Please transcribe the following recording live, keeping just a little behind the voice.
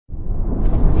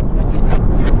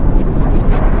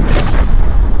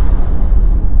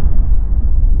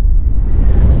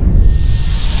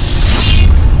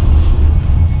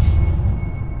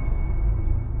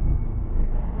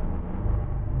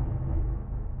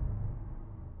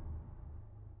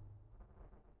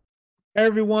Hey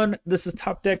everyone, this is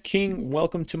Top Deck King.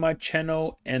 Welcome to my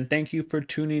channel and thank you for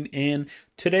tuning in.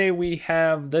 Today we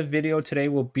have the video. Today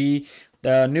will be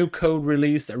the new code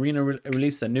released. Arena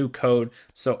released a new code,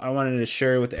 so I wanted to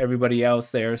share it with everybody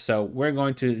else there. So we're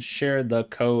going to share the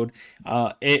code.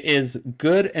 It is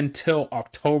good until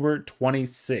October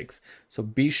 26th. So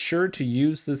be sure to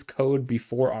use this code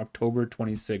before October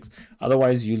 26th.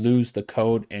 Otherwise, you lose the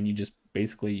code and you just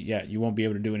basically, you won't be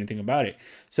able to do anything about it.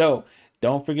 So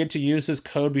don't forget to use this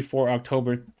code before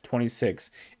October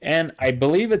 26th. And I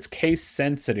believe it's case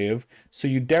sensitive, so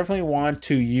you definitely want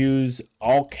to use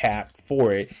all cap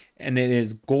for it. And it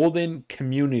is Golden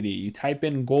Community. You type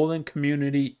in Golden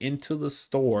Community into the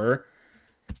store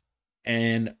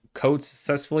and code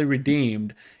successfully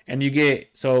redeemed, and you get,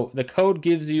 so the code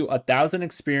gives you 1,000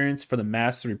 experience for the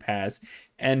mastery pass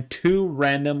and 2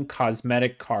 random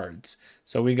cosmetic cards.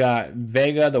 So we got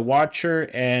Vega the Watcher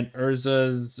and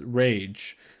Urza's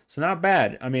Rage. So not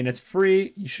bad. I mean, it's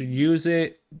free. You should use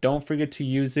it. Don't forget to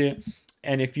use it.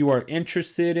 And if you are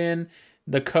interested in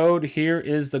the code, here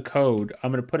is the code.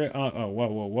 I'm going to put it on. Oh,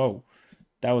 whoa, whoa, whoa.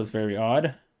 That was very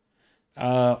odd.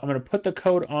 I'm going to put the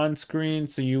code on screen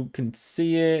so you can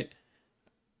see it.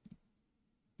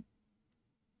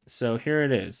 So here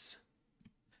it is.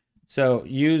 So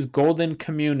use Golden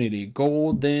Community.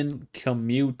 Golden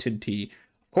Community.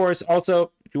 Of course,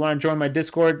 also, if you want to join my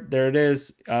Discord, there it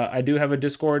is. I do have a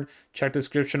Discord. Check the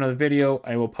description of the video.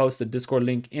 I will post the Discord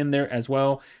link in there as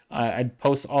well. I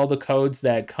post all the codes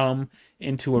that come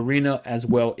into Arena as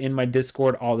well in my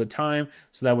Discord all the time.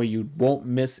 So that way you won't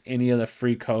miss any of the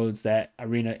free codes that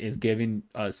Arena is giving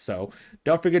us. So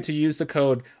don't forget to use the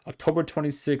code. October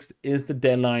 26th is the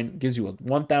deadline. Gives you a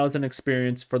 1,000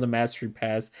 experience for the Mastery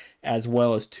Pass as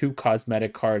well as 2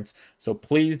 cosmetic cards. So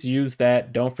please use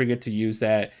that. Don't forget to use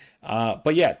that.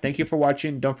 But yeah, thank you for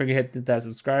watching. Don't forget to hit that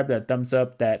subscribe, that thumbs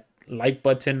up, that like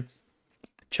button.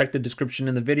 Check the description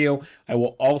in the video. I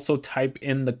will also type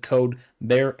in the code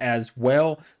there as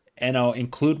well, and I'll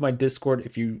include my Discord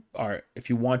if you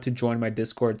want to join my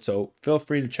Discord. So feel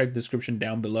free to check the description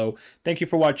down below. Thank you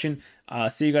for watching.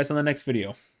 See you guys on the next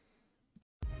video.